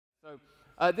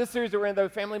This series that we're in, though,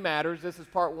 Family Matters, this is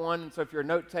part one. And so if you're a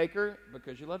note taker,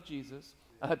 because you love Jesus,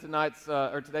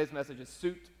 today's message is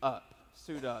Suit Up.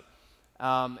 Suit Up.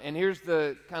 And here's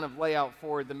the kind of layout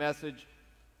for the message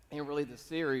and really the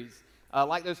series.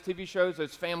 Like those TV shows,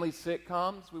 those family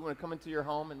sitcoms, we want to come into your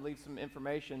home and leave some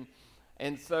information.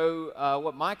 And so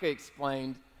what Micah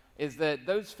explained is that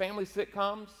those family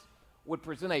sitcoms would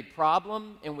present a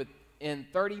problem and within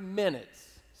 30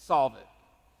 minutes solve it.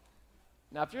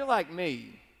 Now, if you're like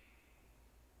me,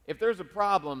 if there's a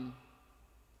problem,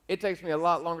 it takes me a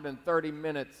lot longer than 30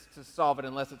 minutes to solve it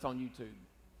unless it's on YouTube,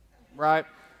 right?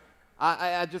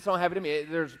 I just don't have it in me.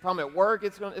 There's a problem at work,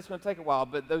 it's going to take a while,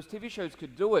 but those TV shows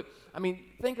could do it. I mean,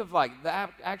 think of like the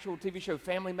actual TV show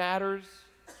Family Matters.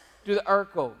 Do the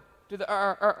Urkel. Do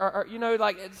the,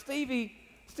 like Stevie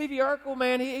Urkel,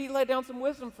 man, he laid down some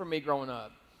wisdom for me growing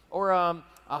up. Or a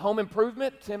Home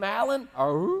Improvement, Tim Allen.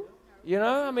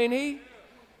 I mean,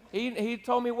 he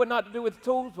told me what not to do with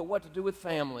tools, but what to do with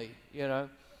family,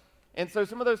 And so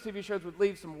some of those TV shows would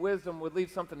leave some wisdom, would leave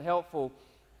something helpful.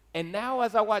 And now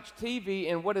as I watch TV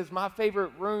in what is my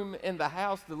favorite room in the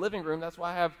house, the living room, that's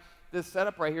why I have this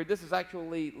setup right here. This is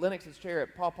actually Lennox's chair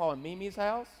at Paw and Mimi's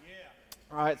house. Yeah.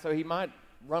 All right, so he might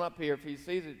run up here if he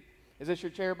sees it. Is this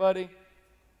your chair, buddy?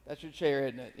 That's your chair,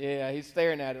 isn't it? Yeah, he's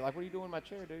staring at it like, what are you doing in my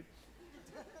chair, dude?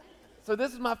 So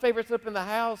this is my favorite setup in the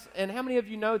house. And how many of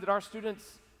you know that our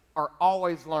students are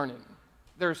always learning?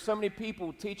 There's so many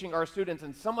people teaching our students,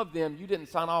 and some of them you didn't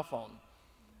sign off on.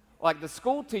 Like the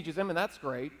school teaches them, and that's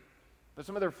great, but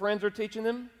some of their friends are teaching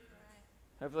them.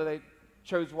 Hopefully they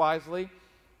chose wisely.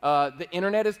 The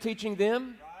internet is teaching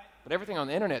them, but everything on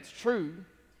the internet's true,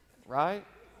 right?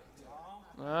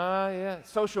 Yeah.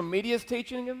 Social media is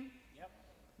teaching them.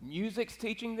 Music's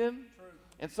teaching them.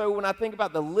 And so when I think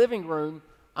about the living room,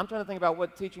 I'm trying to think about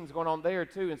what teaching's going on there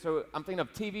too. And so I'm thinking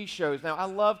of TV shows. Now, I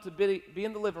love to be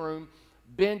in the living room,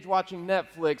 binge watching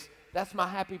Netflix. That's my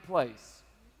happy place.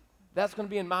 That's going to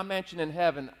be in my mansion in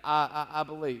heaven, I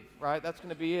believe, right? That's going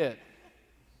to be it.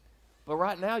 But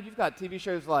right now, you've got TV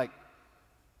shows like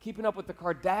Keeping Up with the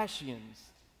Kardashians.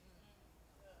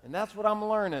 And that's what I'm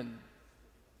learning.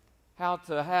 How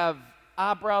to have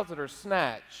eyebrows that are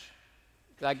snatch.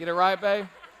 Did I get it right, babe?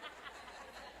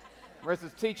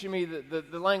 Marissa's teaching me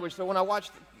the language. So when I watch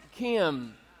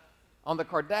Kim on the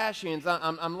Kardashians,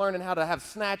 I'm learning how to have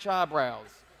snatch eyebrows.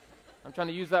 I'm trying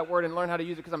to use that word and learn how to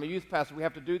use it because I'm a youth pastor. We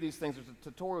have to do these things. There's a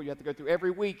tutorial you have to go through.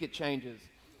 Every week it changes.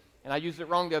 And I used it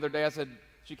wrong the other day. I said,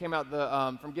 she came out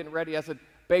from getting ready. I said,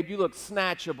 babe, you look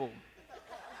snatchable.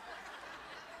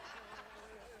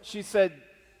 She said,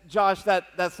 Josh,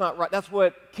 that's not right. That's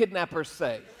what kidnappers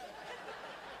say.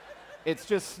 It's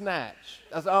just snatch.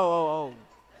 I said, oh,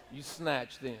 you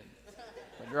snatch then.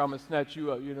 Like, girl, I'm going to snatch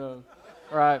you up,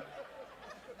 All right.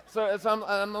 So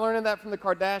I'm learning that from the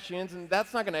Kardashians, and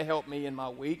that's not going to help me in my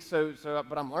week.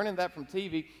 But I'm learning that from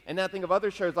TV. And then I think of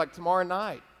other shows like Tomorrow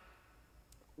Night,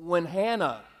 when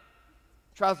Hannah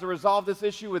tries to resolve this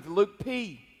issue with Luke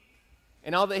P.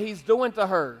 and all that he's doing to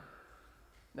her.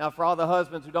 Now, for all the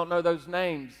husbands who don't know those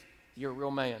names, you're a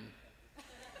real man.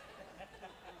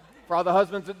 For all the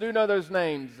husbands that do know those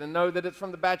names and know that it's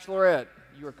from The Bachelorette,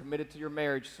 you are committed to your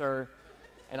marriage, sir,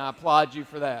 and I applaud you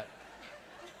for that.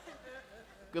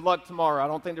 Good luck tomorrow. I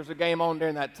don't think there's a game on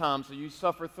during that time, so you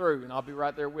suffer through, and I'll be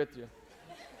right there with you.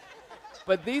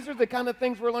 But these are the kind of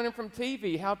things we're learning from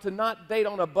TV, how to not date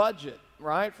on a budget,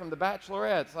 right? From The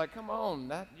Bachelorette. It's like, come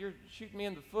on, you're shooting me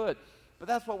in the foot. But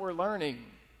that's what we're learning.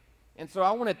 And so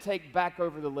I want to take back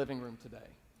over the living room today.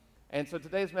 And so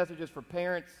today's message is for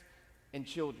parents and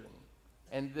children.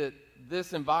 And that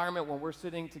this environment, when we're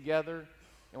sitting together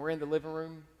and we're in the living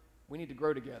room, we need to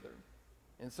grow together.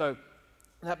 And so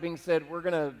that being said, we're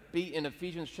going to be in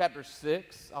Ephesians chapter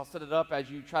 6. I'll set it up as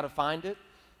you try to find it.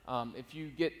 If you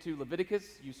get to Leviticus,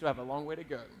 you still have a long way to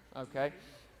go, okay?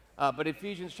 But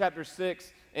Ephesians chapter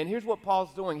 6, and here's what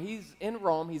Paul's doing. He's in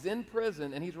Rome, he's in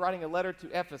prison, and he's writing a letter to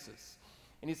Ephesus.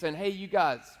 And he's saying, hey, you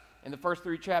guys, in the first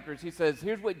 3 chapters, he says,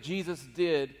 here's what Jesus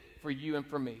did for you and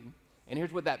for me, and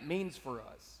here's what that means for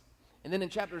us. And then in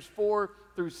chapters 4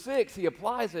 through 6, he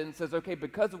applies it and says, okay,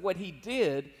 because of what he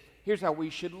did, here's how we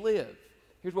should live.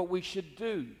 Here's what we should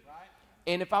do. Right.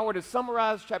 And if I were to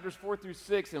summarize chapters 4 through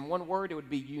 6 in one word, it would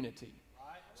be unity.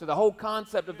 Right. So the whole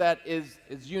concept of that is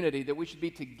unity, that we should be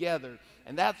together.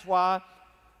 And that's why,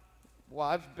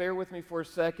 wives, bear with me for a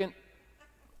second.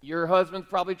 Your husband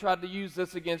probably tried to use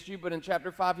this against you, but in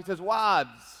chapter 5 he says,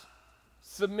 wives,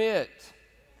 submit.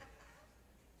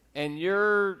 And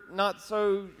your not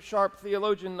so sharp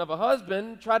theologian of a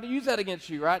husband tried to use that against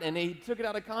you, right? And he took it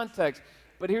out of context.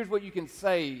 But here's what you can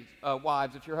say,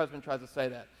 wives, if your husband tries to say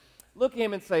that. look at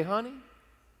him and say, honey,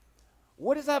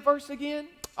 what is that verse again?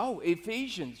 Oh,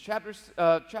 Ephesians chapter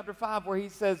 5, where he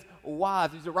says,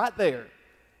 wives. He's right there.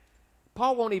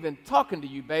 Paul won't even talking to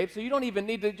you, babe, so you don't even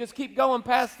need to just keep going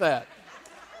past that.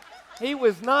 He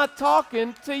was not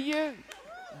talking to you.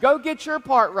 Go get your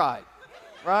part right,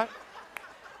 right?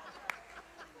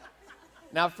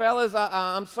 Now, fellas,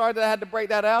 I'm sorry that I had to break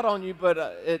that out on you,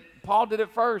 but Paul did it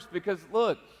first because,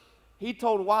 look, he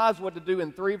told wives what to do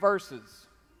in 3 verses.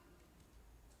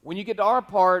 When you get to our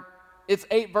part, it's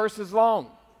 8 verses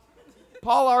long.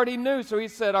 Paul already knew, so he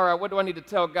said, all right, what do I need to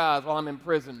tell guys while I'm in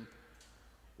prison?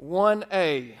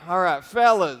 1A. All right,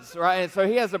 fellas, right? And so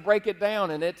he has to break it down,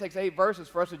 and it takes 8 verses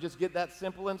for us to just get that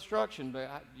simple instruction.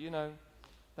 But,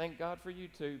 thank God for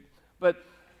YouTube. But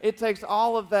it takes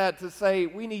all of that to say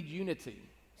we need unity.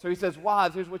 So he says,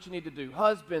 wives, here's what you need to do.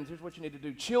 Husbands, here's what you need to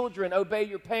do. Children, obey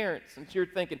your parents. And so you're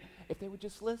thinking, if they would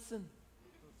just listen,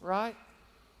 right?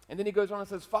 And then he goes on and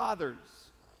says, fathers,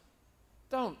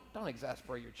 don't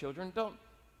exasperate your children.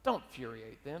 Don't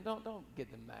furiate them. Don't get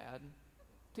them mad.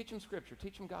 Teach them Scripture.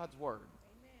 Teach them God's Word.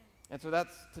 Amen. And so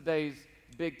that's today's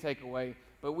big takeaway.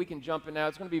 But we can jump in now.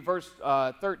 It's going to be verse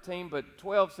 13, but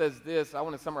 12 says this. I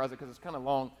want to summarize it because it's kind of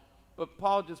long. But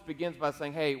Paul just begins by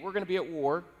saying, hey, we're going to be at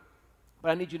war, but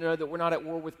I need you to know that we're not at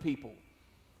war with people.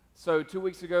 So 2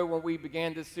 weeks ago when we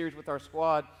began this series with our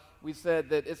squad, we said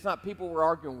that it's not people we're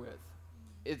arguing with.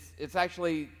 It's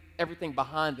actually everything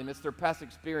behind them. It's their past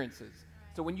experiences.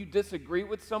 So when you disagree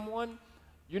with someone,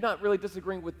 you're not really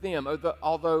disagreeing with them,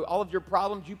 although all of your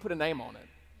problems, you put a name on it.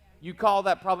 You call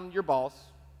that problem your boss.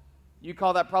 You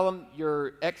call that problem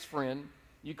your ex-friend.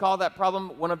 You call that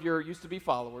problem one of your used-to-be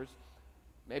followers.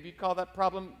 Maybe you call that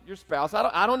problem your spouse.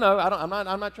 I don't know.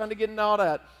 I'm not trying to get into all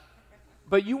that.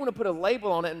 But you want to put a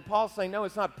label on it, and Paul's saying, no,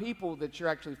 it's not people that you're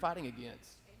actually fighting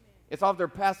against. It's all of their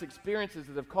past experiences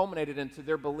that have culminated into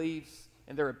their beliefs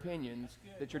and their opinions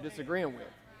that you're disagreeing with.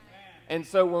 And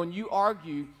so when you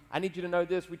argue, I need you to know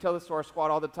this. We tell this to our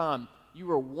squad all the time. You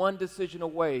are one decision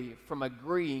away from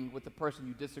agreeing with the person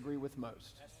you disagree with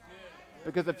most.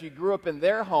 Because if you grew up in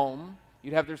their home,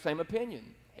 you'd have their same opinion.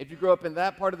 If you grew up in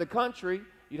that part of the country,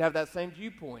 you'd have that same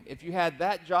viewpoint. If you had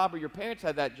that job or your parents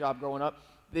had that job growing up,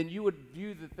 then you would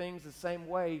view the things the same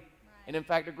way and, in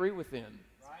fact, agree with them.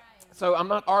 So I'm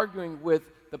not arguing with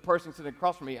the person sitting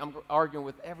across from me. I'm arguing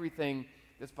with everything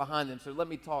that's behind them. So let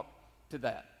me talk to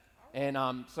that. And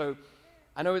so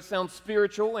I know it sounds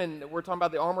spiritual, and we're talking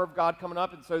about the armor of God coming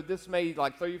up, and so this may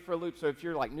throw you for a loop. So if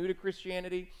you're new to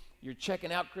Christianity, you're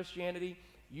checking out Christianity,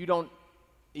 you don't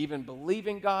even believe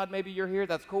in God, maybe you're here.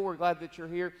 That's cool. We're glad that you're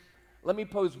here. Let me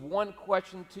pose one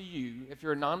question to you. If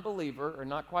you're a non-believer or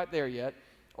not quite there yet,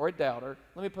 or a doubter,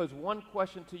 let me pose one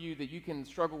question to you that you can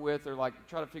struggle with or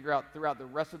try to figure out throughout the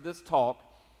rest of this talk,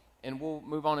 and we'll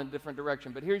move on in a different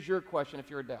direction. But here's your question if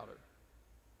you're a doubter.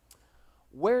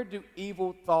 Where do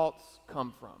evil thoughts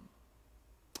come from?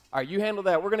 All right, you handle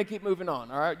that. We're going to keep moving on,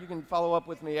 all right? You can follow up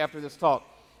with me after this talk.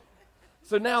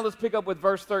 So now let's pick up with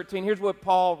verse 13. Here's what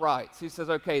Paul writes. He says,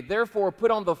 okay, therefore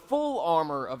put on the full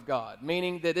armor of God,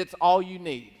 meaning that it's all you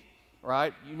need,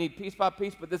 right? You need piece by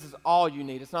piece, but this is all you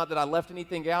need. It's not that I left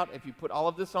anything out. If you put all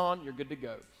of this on, you're good to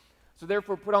go. So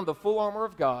therefore put on the full armor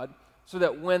of God so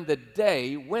that when the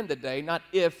day, not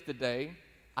if the day,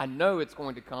 I know it's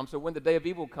going to come, so when the day of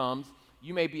evil comes,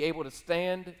 you may be able to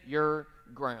stand your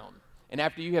ground. And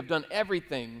after you have done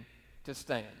everything, to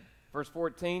stand. Verse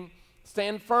 14,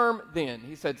 stand firm then.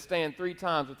 He said stand 3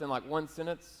 times within one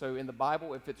sentence. So in the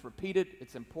Bible, if it's repeated,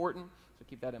 it's important. So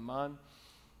keep that in mind.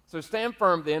 So stand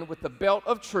firm then with the belt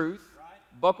of truth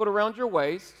buckled around your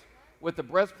waist, with the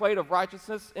breastplate of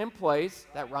righteousness in place.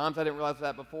 That rhymes. I didn't realize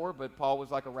that before, but Paul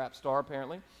was like a rap star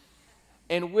apparently.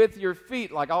 And with your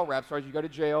feet, like all rap stars, you go to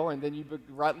jail and then you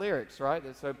write lyrics, right?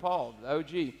 So Paul, the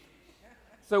OG.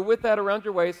 So with that around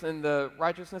your waist and the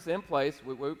righteousness in place,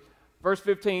 whoop, whoop. Verse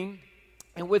 15,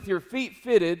 and with your feet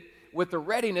fitted with the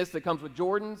readiness that comes with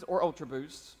Jordans or Ultra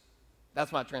Boosts.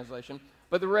 That's my translation.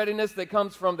 But the readiness that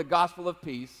comes from the gospel of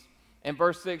peace. And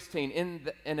verse 16,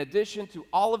 in addition to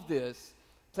all of this,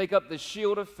 take up the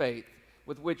shield of faith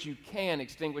with which you can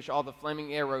extinguish all the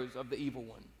flaming arrows of the evil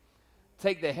one.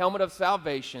 Take the helmet of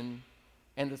salvation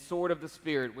and the sword of the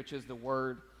Spirit, which is the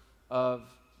word of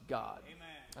God.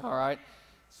 Amen. All right.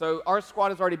 So our squad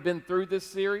has already been through this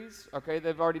series. Okay,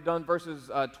 they've already done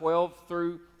verses 12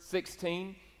 through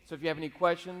 16. So if you have any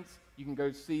questions, you can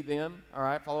go see them. All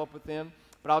right, follow up with them.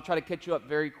 But I'll try to catch you up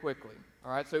very quickly.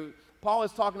 All right. So Paul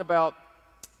is talking about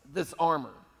this armor,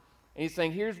 and he's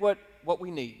saying, here's what we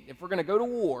need. If we're going to go to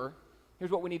war, here's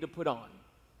what we need to put on.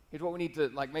 Here's what we need to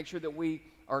make sure that we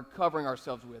are covering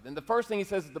ourselves with. And the first thing he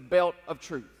says is the belt of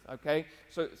truth, okay?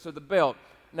 So the belt.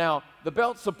 Now, the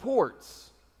belt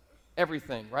supports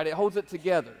everything, right? It holds it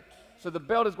together. So the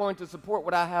belt is going to support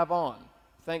what I have on,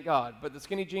 thank God. But the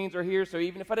skinny jeans are here, so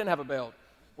even if I didn't have a belt,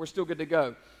 we're still good to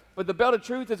go. But the belt of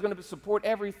truth is going to support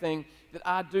everything that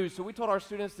I do. So we told our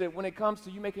students that when it comes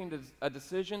to you making a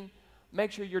decision,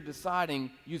 make sure you're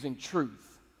deciding using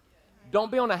truth.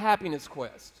 Don't be on a happiness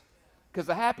quest, because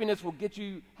the happiness will get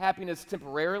you happiness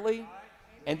temporarily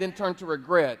and then turn to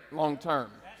regret long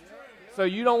term. So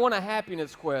you don't want a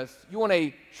happiness quest, you want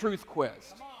a truth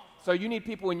quest. So you need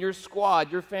people in your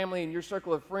squad, your family, and your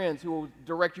circle of friends who will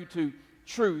direct you to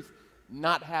truth,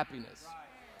 not happiness.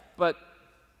 But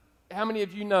how many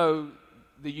of you know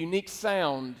the unique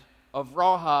sound of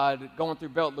rawhide going through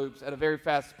belt loops at a very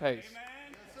fast pace?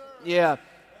 Yeah.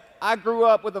 I grew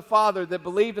up with a father that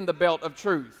believed in the belt of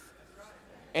truth,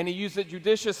 and he used it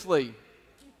judiciously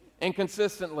and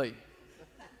consistently.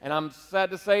 And I'm sad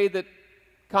to say that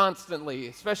constantly,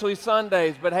 especially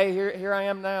Sundays, but hey, here I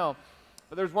am now.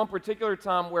 But there's one particular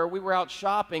time where we were out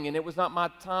shopping, and it was not my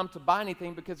time to buy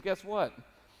anything because guess what?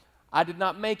 I did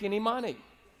not make any money.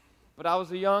 But I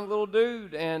was a young little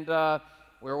dude, and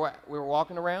we were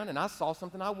walking around, and I saw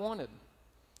something I wanted.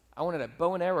 I wanted a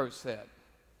bow and arrow set.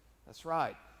 That's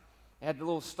right. It had the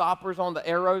little stoppers on the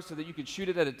arrows so that you could shoot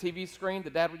it at a TV screen. The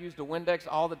dad would use the Windex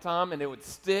all the time, and it would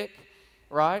stick,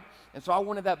 right? And so I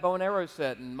wanted that bow and arrow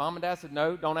set, and Mom and Dad said,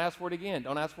 no, don't ask for it again.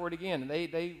 Don't ask for it again. And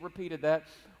they repeated that.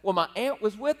 Well, my aunt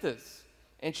was with us,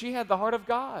 and she had the heart of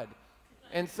God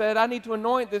and said, I need to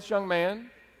anoint this young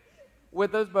man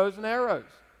with those bows and arrows.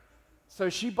 So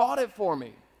she bought it for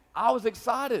me. I was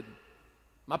excited.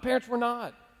 My parents were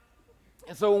not.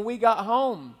 And so when we got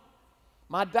home,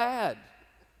 my dad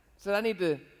said, I need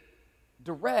to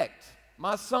direct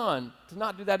my son to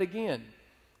not do that again.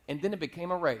 And then it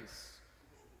became a race.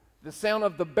 The sound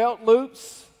of the belt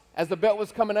loops as the belt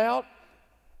was coming out,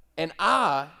 and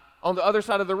I, on the other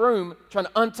side of the room, trying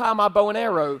to untie my bow and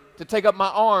arrow to take up my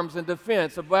arms in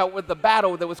defense about with the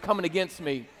battle that was coming against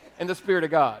me in the Spirit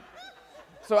of God.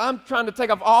 So I'm trying to take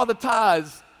off all the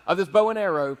ties of this bow and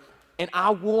arrow, and I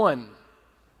won.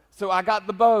 So I got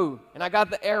the bow, and I got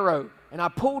the arrow, and I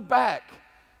pulled back.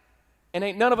 And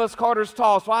ain't none of us Carters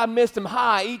tall, so I missed him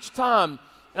high each time.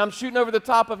 And I'm shooting over the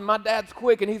top of him. My dad's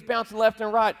quick, and he's bouncing left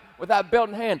and right with that belt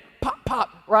in hand. Pop, pop,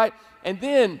 right? And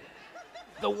then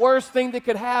the worst thing that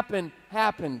could happen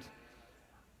happened.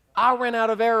 I ran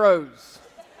out of arrows.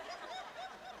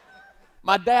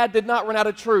 My dad did not run out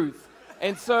of truth.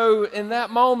 And so in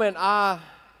that moment, I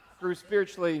grew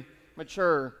spiritually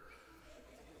mature,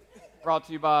 brought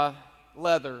to you by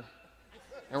Leather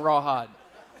and Rawhide.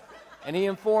 And he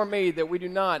informed me that we do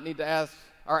not need to ask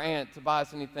our aunt to buy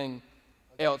us anything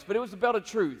else. But it was the belt of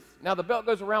truth. Now, the belt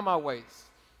goes around my waist.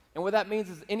 And what that means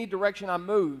is any direction I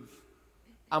move,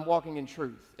 I'm walking in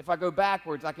truth. If I go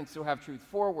backwards, I can still have truth.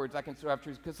 Forwards, I can still have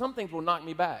truth. Because some things will knock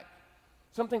me back.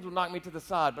 Some things will knock me to the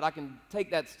side, but I can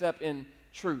take that step in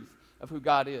truth of who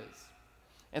God is.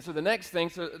 And so the next thing,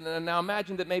 so now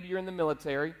imagine that maybe you're in the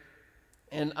military,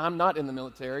 and I'm not in the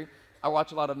military. I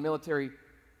watch a lot of military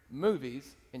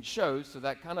movies and shows, so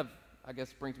that kind of, I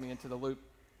guess, brings me into the loop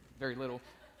very little.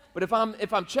 But if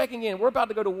I'm checking in, we're about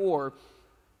to go to war,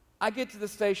 I get to the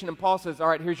station and Paul says, all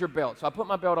right, here's your belt. So I put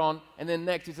my belt on, and then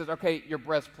next he says, okay, your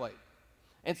breastplate.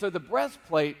 And so the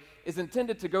breastplate is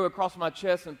intended to go across my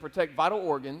chest and protect vital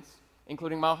organs,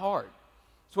 including my heart.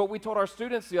 So what we told our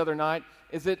students the other night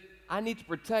is that I need to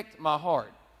protect my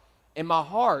heart. And my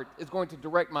heart is going to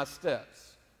direct my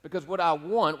steps. Because what I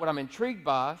want, what I'm intrigued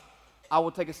by, I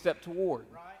will take a step toward.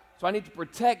 So I need to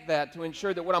protect that to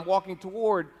ensure that what I'm walking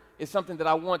toward is something that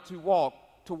I want to walk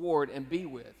toward and be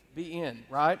with, be in,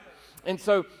 right? And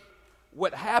so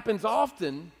what happens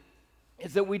often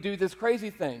is that we do this crazy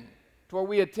thing to where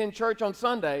we attend church on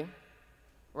Sunday,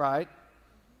 right?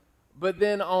 But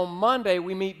then on Monday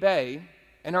we meet Bay,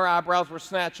 and her eyebrows were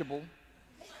snatchable.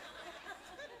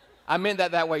 I meant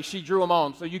that way. She drew them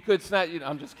on, so you could snatch.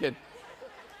 I'm just kidding.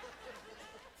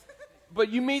 But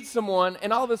you meet someone,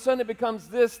 and all of a sudden it becomes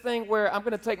this thing where I'm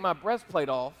going to take my breastplate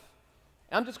off,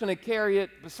 and I'm just going to carry it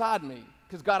beside me.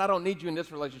 Because, God, I don't need you in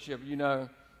this relationship, you know.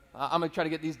 I'm going to try to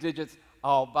get these digits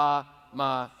all by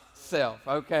myself,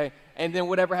 okay? And then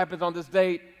whatever happens on this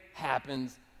date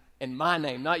happens in my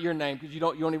name, not your name, because you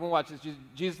don't even watch this.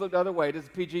 Jesus looked the other way. This is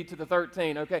PG to the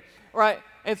 13, okay? Right?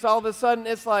 And so all of a sudden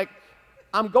it's like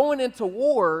I'm going into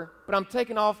war, but I'm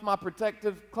taking off my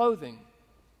protective clothing.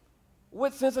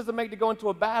 What sense does it make to go into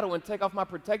a battle and take off my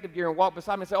protective gear and walk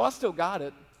beside me and say, oh, I still got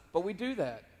it? But we do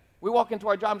that. We walk into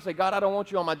our job and say, God, I don't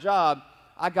want you on my job.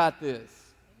 I got this.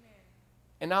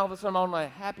 Amen. And now all of a sudden I'm on my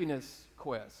happiness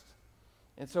quest.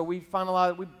 And so we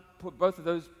put both of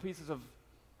those pieces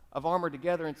of armor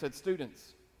together and said,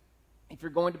 students, if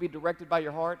you're going to be directed by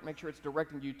your heart, make sure it's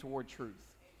directing you toward truth.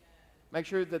 Make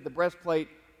sure that the breastplate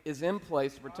is in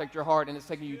place to protect your heart and it's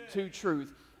taking you to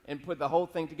truth, and put the whole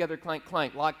thing together, clank,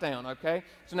 clank, locked down, okay?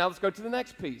 So now let's go to the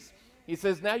next piece. He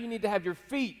says, now you need to have your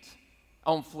feet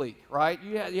on fleek, right?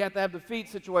 You have to have the feet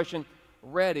situation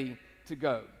ready to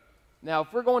go. Now,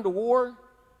 if we're going to war,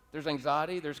 there's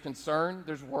anxiety, there's concern,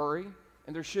 there's worry,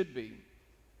 and there should be.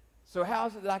 So how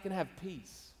is it that I can have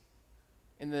peace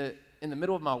in the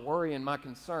middle of my worry and my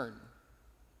concern?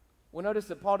 Well, notice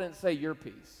that Paul didn't say your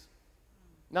peace.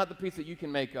 Not the peace that you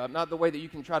can make up, not the way that you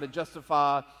can try to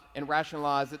justify and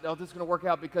rationalize that, oh, this is going to work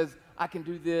out because I can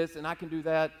do this and I can do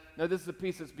that. No, this is a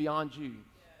peace that's beyond you.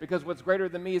 Because what's greater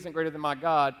than me isn't greater than my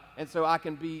God, and so I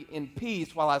can be in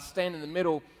peace while I stand in the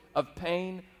middle of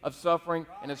pain, of suffering,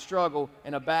 and a struggle,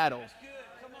 and a battle.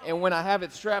 And when I have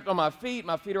it strapped on my feet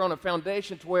are on a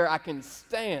foundation to where I can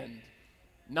stand,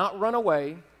 not run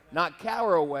away, not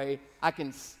cower away, I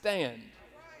can stand.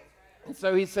 And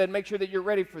so he said, make sure that you're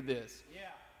ready for this.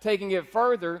 Taking it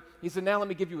further, he said, now let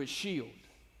me give you a shield.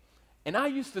 And I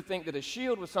used to think that a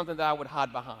shield was something that I would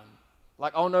hide behind.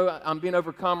 Like, oh no, I'm being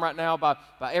overcome right now by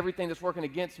everything that's working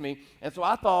against me. And so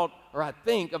I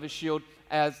think of a shield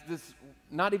as this,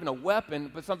 not even a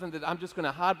weapon, but something that I'm just going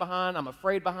to hide behind. I'm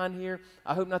afraid behind here.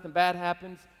 I hope nothing bad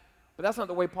happens. But that's not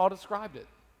the way Paul described it.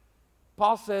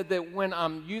 Paul said that when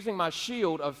I'm using my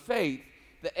shield of faith,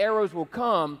 the arrows will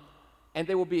come and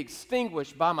they will be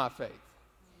extinguished by my faith.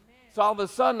 So all of a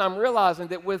sudden, I'm realizing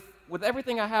that with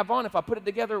everything I have on, if I put it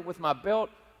together with my belt,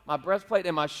 my breastplate,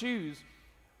 and my shoes,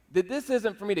 that this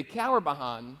isn't for me to cower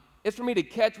behind. It's for me to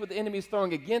catch what the enemy's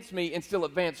throwing against me and still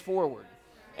advance forward.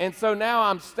 And so now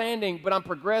I'm standing, but I'm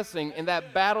progressing. In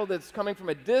that battle that's coming from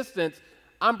a distance,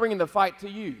 I'm bringing the fight to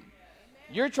you.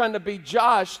 You're trying to be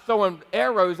Josh throwing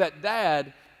arrows at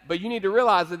Dad, but you need to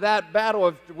realize that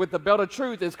battle with the belt of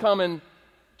truth is coming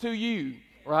to you.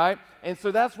 Right? And so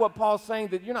that's what Paul's saying,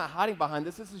 that you're not hiding behind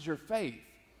this. This is your faith.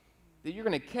 That you're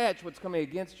going to catch what's coming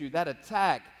against you. That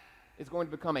attack is going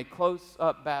to become a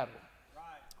close-up battle. Right.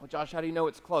 Well, Josh, how do you know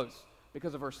it's close?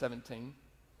 Because of verse 17.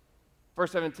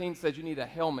 Verse 17 says you need a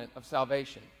helmet of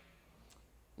salvation.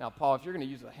 Now, Paul, if you're going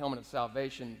to use a helmet of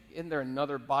salvation, isn't there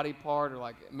another body part or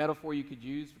like metaphor you could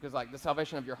use? Because like the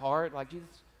salvation of your heart, like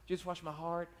Jesus washed my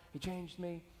heart. He changed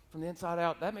me from the inside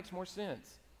out. That makes more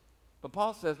sense. But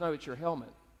Paul says, no, it's your helmet.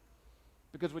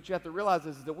 Because what you have to realize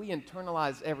is that we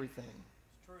internalize everything.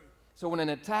 It's true. So when an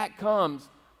attack comes,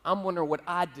 I'm wondering what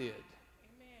I did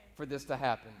for this to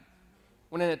happen.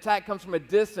 When an attack comes from a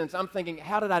distance, I'm thinking,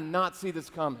 how did I not see this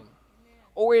coming?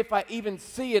 Or if I even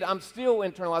see it, I'm still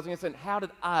internalizing and saying, how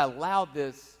did I allow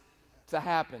this to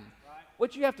happen? Right.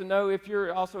 What you have to know, if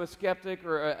you're also a skeptic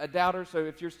or a doubter, so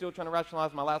if you're still trying to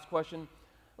rationalize my last question,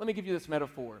 let me give you this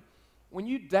metaphor. When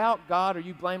you doubt God or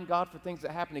you blame God for things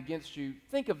that happen against you,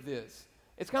 think of this.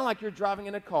 It's kind of like you're driving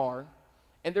in a car,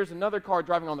 and there's another car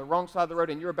driving on the wrong side of the road,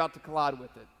 and you're about to collide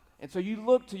with it. And so you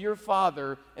look to your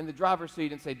father in the driver's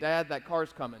seat and say, Dad, that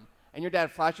car's coming. And your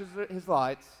dad flashes his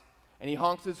lights, and he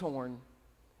honks his horn,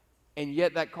 and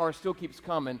yet that car still keeps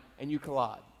coming, and you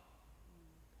collide.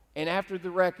 And after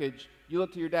the wreckage, you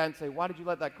look to your dad and say, why did you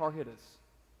let that car hit us?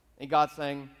 And God's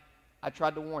saying, I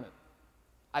tried to warn it.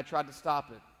 I tried to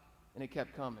stop it. And it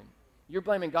kept coming. You're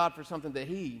blaming God for something that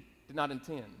he did not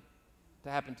intend to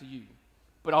happen to you.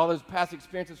 But all those past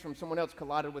experiences from someone else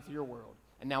collided with your world.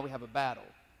 And now we have a battle.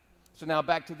 So now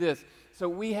back to this. So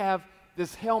we have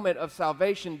this helmet of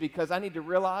salvation because I need to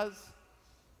realize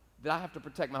that I have to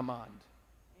protect my mind.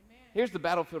 Amen. Here's the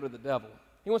battlefield of the devil.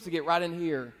 He wants to get right in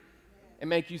here and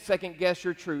make you second-guess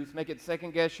your truth, make it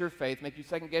second-guess your faith, make you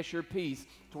second-guess your peace,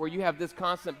 to where you have this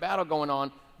constant battle going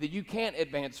on that you can't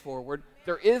advance forward.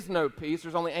 There is no peace.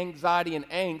 There's only anxiety and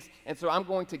angst. And so I'm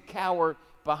going to cower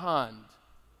behind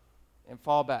and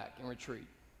fall back and retreat.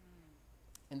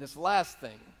 And this last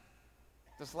thing,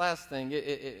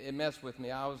 it messed with me.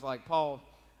 I was like, Paul,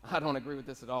 I don't agree with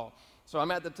this at all. So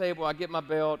I'm at the table. I get my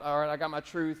belt. All right, I got my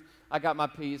truth. I got my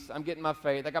peace. I'm getting my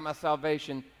faith. I got my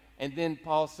salvation. And then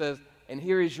Paul says, and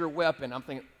here is your weapon. I'm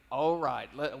thinking, all right,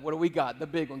 what do we got? The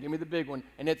big one. Give me the big one.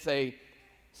 And it's a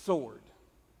sword.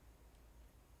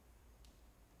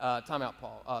 Time out,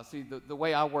 Paul. See, the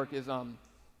way I work is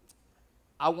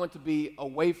I want to be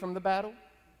away from the battle,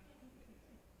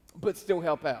 but still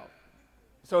help out.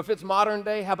 So if it's modern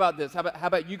day, how about this? How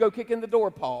about you go kick in the door,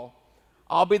 Paul?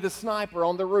 I'll be the sniper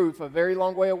on the roof a very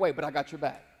long way away, but I got your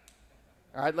back.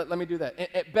 All right, let me do that.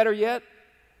 And better yet,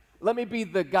 let me be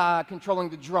the guy controlling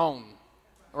the drone,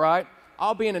 all right?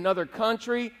 I'll be in another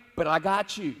country, but I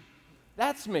got you.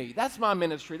 That's me. That's my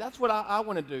ministry. That's what I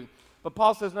want to do. But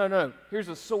Paul says, no, here's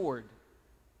a sword.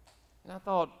 And I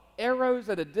thought, arrows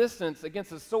at a distance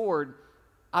against a sword,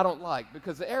 I don't like,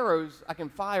 because the arrows I can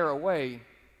fire away,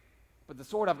 but the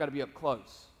sword I've got to be up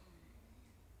close.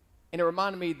 And it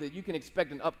reminded me that you can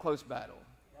expect an up-close battle.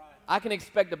 Right. I can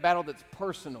expect a battle that's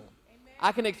personal. Amen.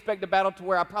 I can expect a battle to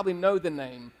where I probably know the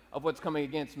name of what's coming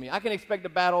against me. I can expect a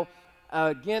battle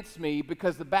against me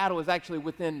because the battle is actually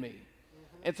within me.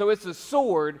 Mm-hmm. And so it's a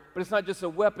sword, but it's not just a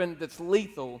weapon that's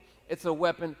lethal. It's a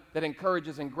weapon that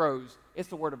encourages and grows. It's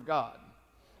the Word of God.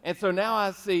 And so now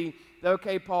I see that,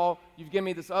 okay, Paul, you've given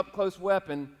me this up-close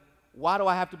weapon. Why do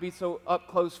I have to be so up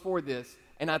close for this?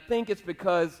 And I think it's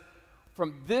because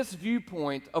from this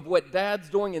viewpoint of what Dad's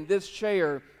doing in this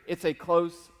chair, it's a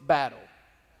close battle.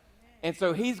 And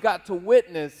so he's got to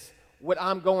witness what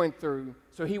I'm going through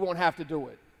so he won't have to do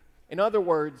it. In other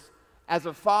words, as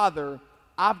a father,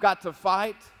 I've got to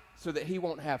fight so that he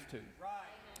won't have to.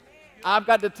 I've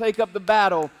got to take up the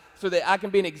battle so that I can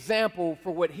be an example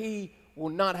for what he will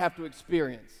not have to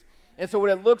experience. And so what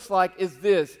it looks like is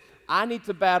this. I need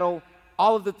to battle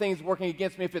all of the things working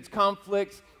against me. If it's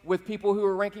conflicts with people who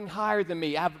are ranking higher than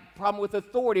me, I have a problem with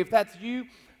authority. If that's you,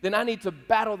 then I need to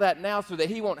battle that now so that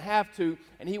he won't have to,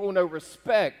 and he will know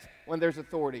respect when there's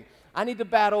authority. I need to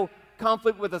battle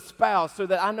conflict with a spouse so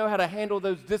that I know how to handle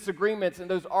those disagreements and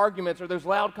those arguments or those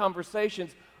loud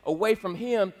conversations away from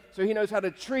him so he knows how to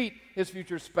treat his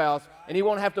future spouse, and he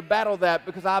won't have to battle that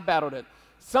because I battled it.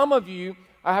 Some of you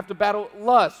have to battle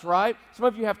lust, right? Some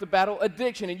of you have to battle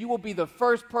addiction, and you will be the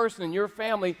first person in your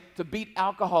family to beat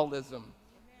alcoholism.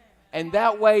 And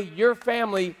that way, your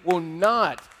family will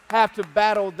not have to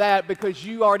battle that because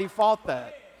you already fought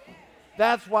that.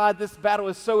 That's why this battle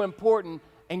is so important.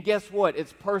 And guess what?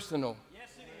 It's personal.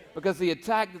 Because the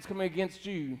attack that's coming against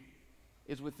you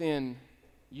is within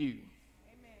you.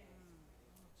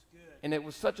 And it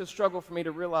was such a struggle for me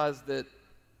to realize that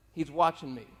he's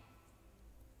watching me.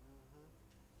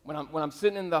 When I'm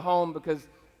sitting in the home, because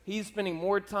he's spending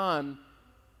more time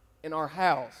in our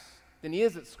house than he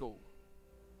is at school,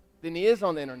 than he is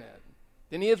on the internet,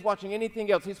 than he is watching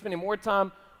anything else. He's spending more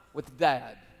time with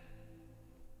Dad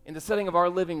in the setting of our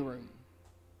living room.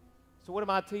 So what am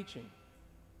I teaching?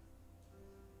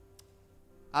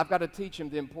 I've got to teach him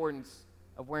the importance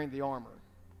of wearing the armor.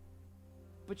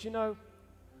 But you know,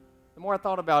 the more I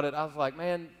thought about it, I was like,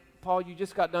 man, Paul, you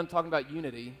just got done talking about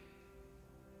unity,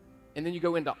 and then you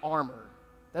go into armor.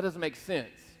 That doesn't make sense.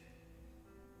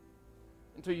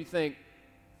 Until you think,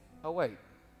 oh, wait.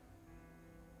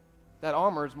 That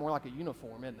armor is more like a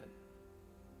uniform, isn't it?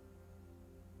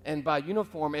 And by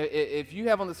uniform, if you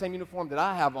have on the same uniform that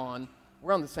I have on,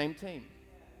 we're on the same team.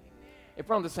 If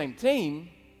we're on the same team,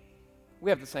 we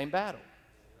have the same battle.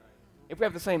 If we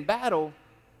have the same battle,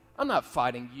 I'm not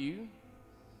fighting you.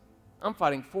 I'm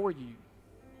fighting for you.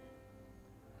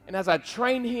 And as I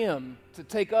train him to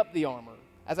take up the armor,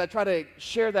 as I try to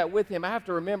share that with him, I have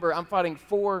to remember I'm fighting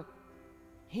for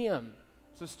him.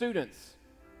 So students,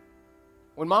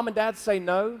 when mom and dad say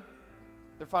no,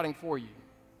 they're fighting for you.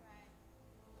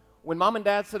 When mom and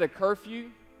dad set a curfew,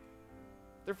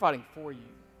 they're fighting for you.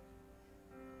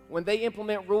 When they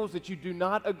implement rules that you do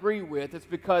not agree with, it's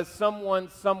because someone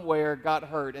somewhere got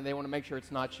hurt and they want to make sure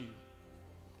it's not you.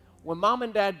 When mom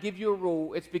and dad give you a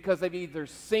rule, it's because they've either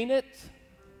seen it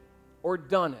or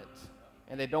done it,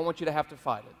 and they don't want you to have to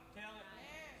fight it.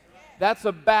 That's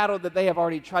a battle that they have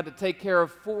already tried to take care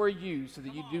of for you so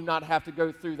that you do not have to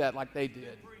go through that like they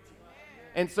did.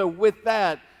 And so with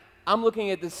that, I'm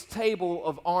looking at this table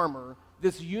of armor,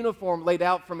 this uniform laid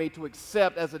out for me to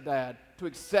accept as a dad, to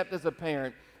accept as a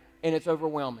parent, and it's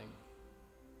overwhelming.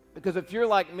 Because if you're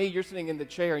like me, you're sitting in the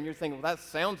chair and you're thinking, well, that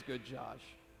sounds good, Josh.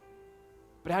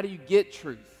 But how do you get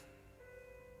truth?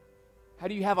 How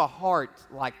do you have a heart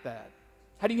like that?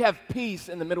 How do you have peace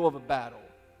in the middle of a battle?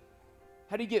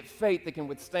 How do you get faith that can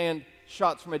withstand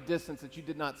shots from a distance that you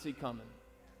did not see coming?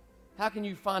 How can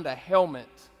you find a helmet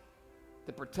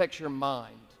that protects your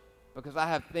mind? Because I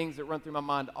have things that run through my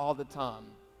mind all the time.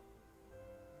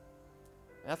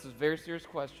 And that's a very serious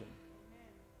question.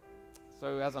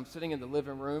 So as I'm sitting in the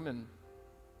living room and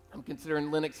I'm considering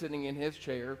Lennox sitting in his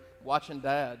chair, watching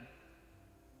Dad,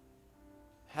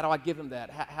 how do I give him that?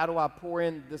 How do I pour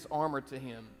in this armor to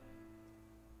him?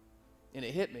 And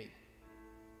it hit me.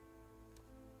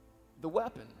 The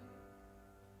weapon.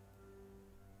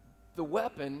 The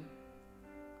weapon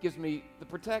gives me the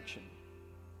protection.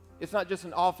 It's not just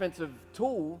an offensive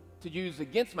tool to use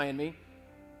against my enemy.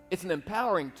 It's an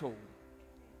empowering tool.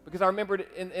 Because I remembered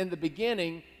in the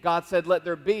beginning, God said, let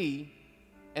there be,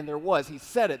 and there was. He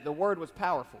said it. The word was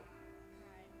powerful.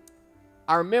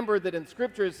 I remember that in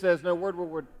Scripture it says no word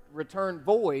will return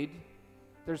void.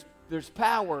 There's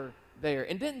power there.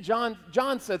 And didn't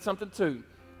John said something too.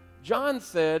 John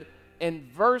said in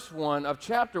verse 1 of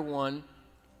chapter 1,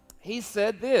 he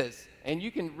said this, and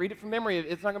you can read it from memory.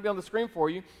 It's not going to be on the screen for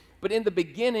you. But in the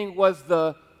beginning was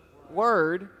the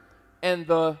Word, and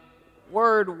the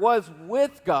Word was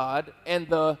with God, and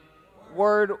the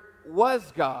Word was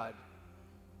God.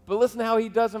 But listen to how he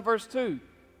does in verse 2.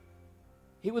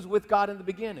 He was with God in the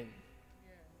beginning.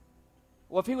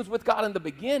 Well, if he was with God in the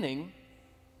beginning,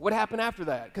 what happened after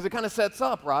that? Because it kind of sets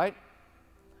up, right?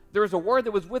 There was a Word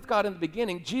that was with God in the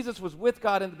beginning. Jesus was with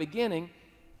God in the beginning.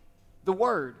 The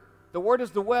Word. The Word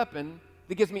is the weapon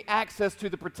that gives me access to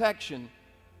the protection.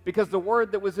 Because the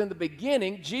Word that was in the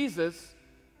beginning, Jesus,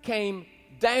 came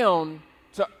down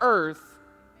to earth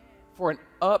for an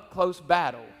up-close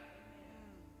battle.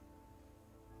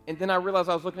 And then I realized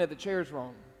I was looking at the chairs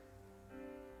wrong.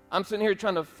 I'm sitting here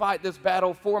trying to fight this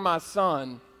battle for my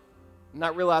son,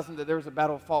 not realizing that there was a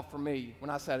battle fought for me when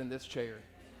I sat in this chair.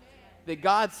 That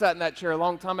God sat in that chair a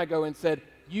long time ago and said,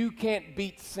 you can't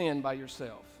beat sin by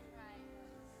yourself.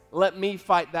 Let me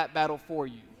fight that battle for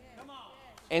you.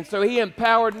 And so he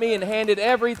empowered me and handed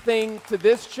everything to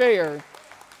this chair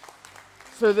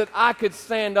so that I could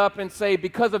stand up and say,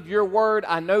 because of your word,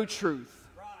 I know truth.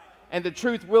 And the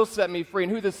truth will set me free.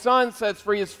 And who the Son sets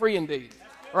free is free indeed.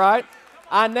 Right?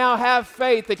 I now have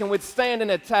faith that can withstand an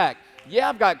attack. Yeah,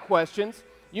 I've got questions.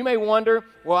 You may wonder,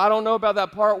 well, I don't know about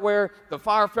that part where the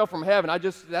fire fell from heaven.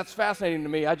 That's fascinating to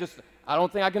me. I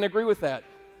don't think I can agree with that.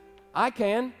 I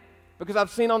can, because I've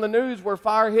seen on the news where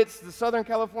fire hits the Southern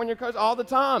California coast all the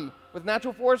time with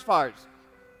natural forest fires.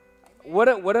 What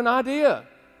an idea.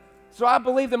 So I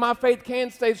believe that my faith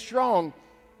can stay strong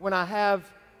when I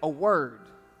have a word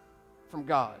from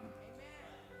God.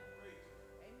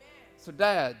 So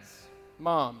dads,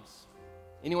 moms,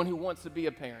 anyone who wants to be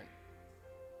a parent,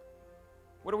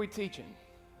 what are we teaching?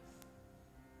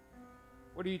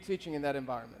 What are you teaching in that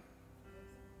environment?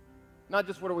 Not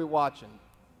just what are we watching,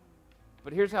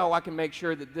 but here's how I can make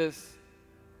sure that this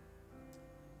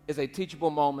is a teachable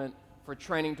moment for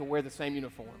training to wear the same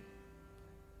uniform.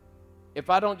 If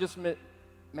I don't just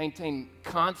maintain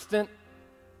constant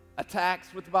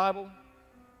attacks with the Bible,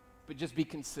 but just be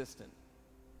consistent.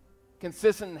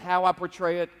 Consistent in how I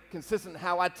portray it, consistent in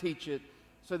how I teach it,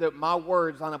 so that my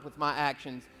words line up with my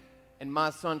actions, and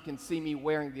my son can see me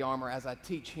wearing the armor as I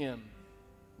teach him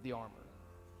the armor.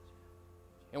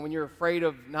 And when you're afraid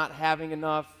of not having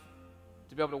enough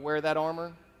to be able to wear that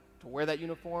armor, to wear that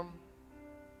uniform,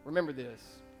 remember this.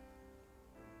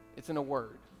 It's in a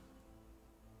word.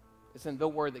 It's in the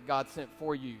word that God sent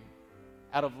for you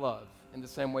out of love, in the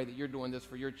same way that you're doing this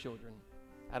for your children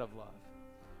out of love.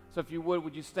 So if you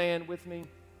would you stand with me?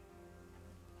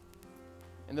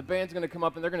 And the band's going to come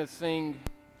up and they're going to sing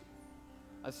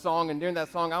a song. And during that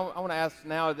song, I want to ask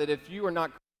now that if you are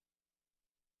not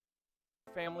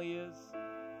family is,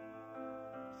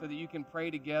 so that you can pray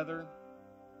together.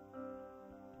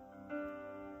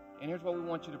 And here's what we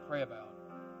want you to pray about.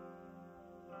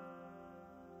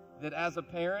 That as a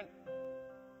parent,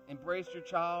 embrace your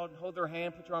child, hold their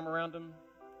hand, put your arm around them,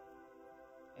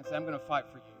 and say, I'm going to fight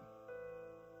for you.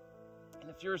 And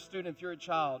if you're a student, if you're a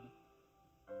child,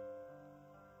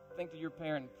 think to your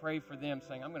parent and pray for them,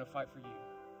 saying, I'm going to fight for you.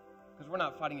 Because we're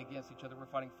not fighting against each other, we're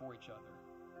fighting for each other.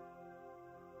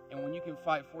 And when you can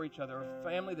fight for each other, a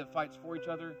family that fights for each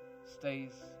other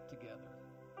stays together.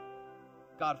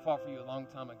 God fought for you a long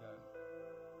time ago.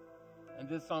 And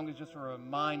this song is just a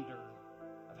reminder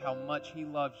of how much He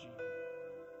loves you,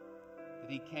 that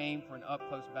He came for an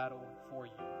up-close battle for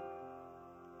you.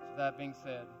 So that being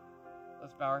said,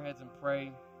 let's bow our heads and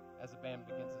pray as the band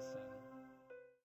begins to sing.